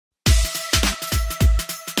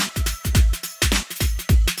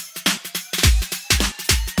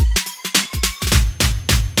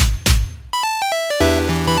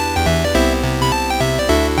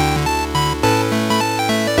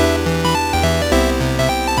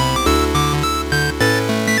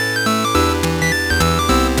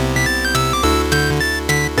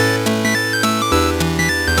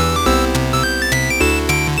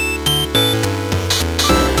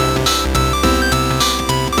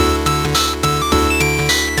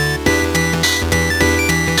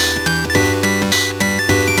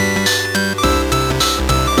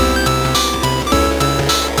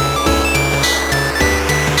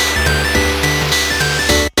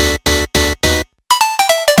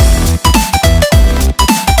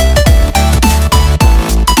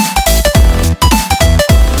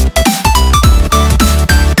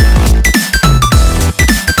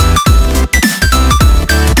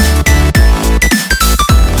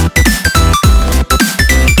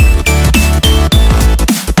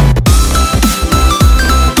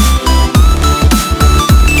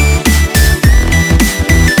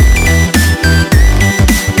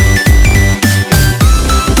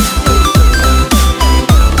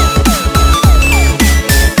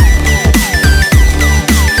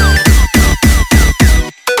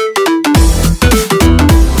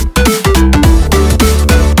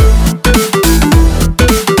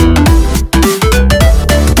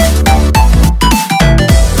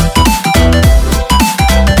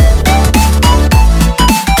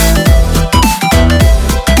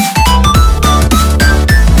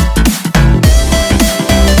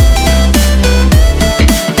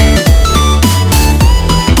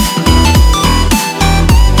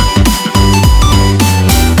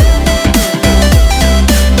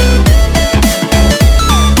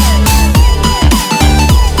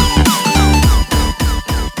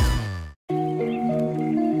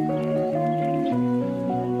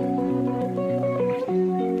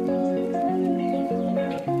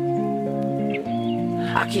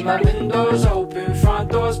I keep my windows open,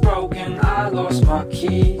 front doors broken, I lost my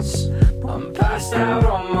keys. I'm passed out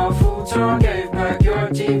on my futon, gave back your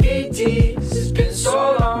DVDs. It's been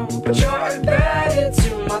so long, but you're embedded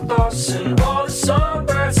to my thoughts, and all the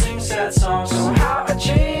songbirds sing sad songs. So how I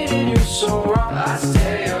treated you so wrong, I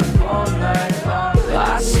stay up all night long.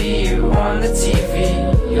 I see you on the TV,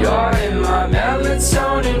 you're in my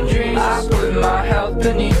melatonin dreams. I put my health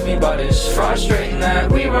beneath me, but it's frustrating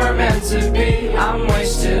that we were meant to be. I'm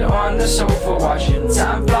wasted on the sofa, watching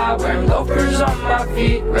time fly, wearing loafers on my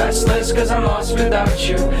feet. Restless cause I'm lost without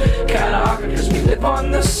you, kinda awkward cause we live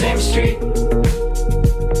on the same street.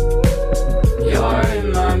 You're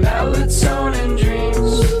in my melatonin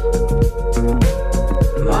dreams.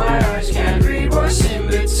 My eyes can't read what's in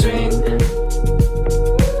between,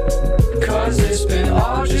 cause it's been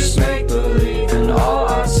all just make-believe, and all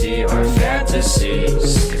I see are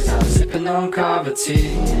fantasies, cause I'm sipping on coffee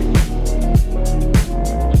tea.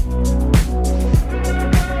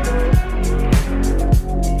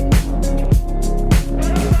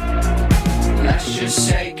 Let's just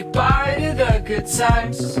say goodbye to the good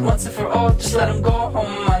times, once and for all, just let them go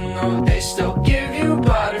home. I know they still give you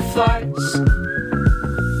butterflies.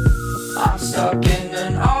 I'm stuck in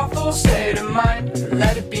an awful state of mind,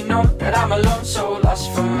 let it be known that I'm alone, so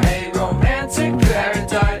lost from a romantic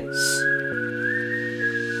paradise.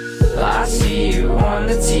 I see you on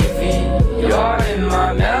the TV, you're in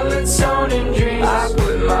my melatonin dreams. I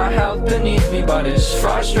put my health beneath me, but it's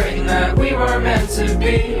frustrating that we were meant to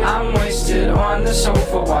be. I'm wasted on the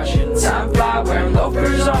sofa, watching time fly, wearing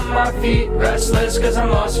loafers on my feet. Restless cause I'm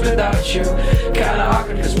lost without you, kinda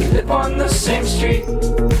awkward cause we live on the same street.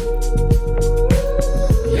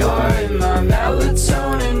 You're in my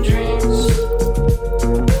melatonin dreams.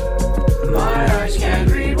 My eyes can't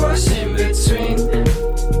read what's in between,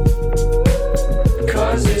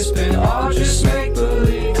 cause it's been all just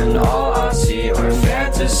make-believe, and all I see are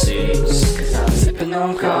fantasies, cause I'm sipping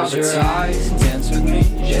on coffee. Close your eyes and dance with me.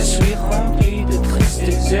 Je suis rempli de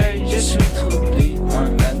tristesse, je suis troublé,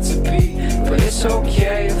 weren't meant to be, but it's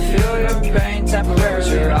okay, I feel your pain temporarily.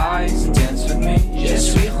 Close your eyes and dance with me. Je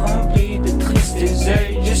suis rempli de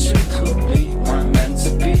tristesse, je suis troublé, weren't meant to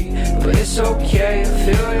be, but it's okay, I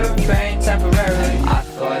feel your pain temporarily. I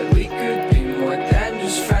thought we could be more than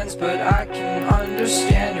just friends, but I can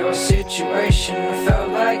understand your situation. I felt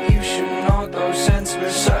like you should know those since we're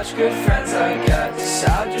such good friends. I guess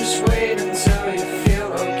I'll just wait until you feel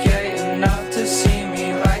okay enough to see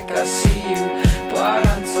me like I see you, but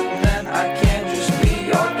until then I can't just be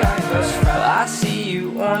your guy best friend. I see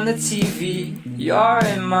you on the TV, you're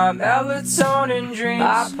in my melatonin dreams.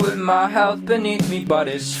 I put my health beneath me, but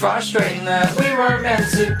it's frustrating that we weren't meant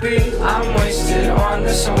to be. I'm wasted on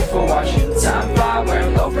the sofa, watching time fly,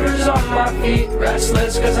 wearing loafers on my feet.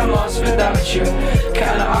 Restless cause I'm lost without you,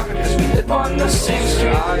 kinda awkward cause we live on the same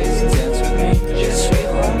street. Eyes and dance with me. Je suis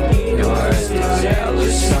rempli, yours is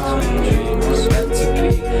melatonin dreams. Meant to be,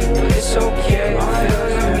 but it's okay, I feel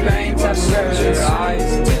your pain temporarily.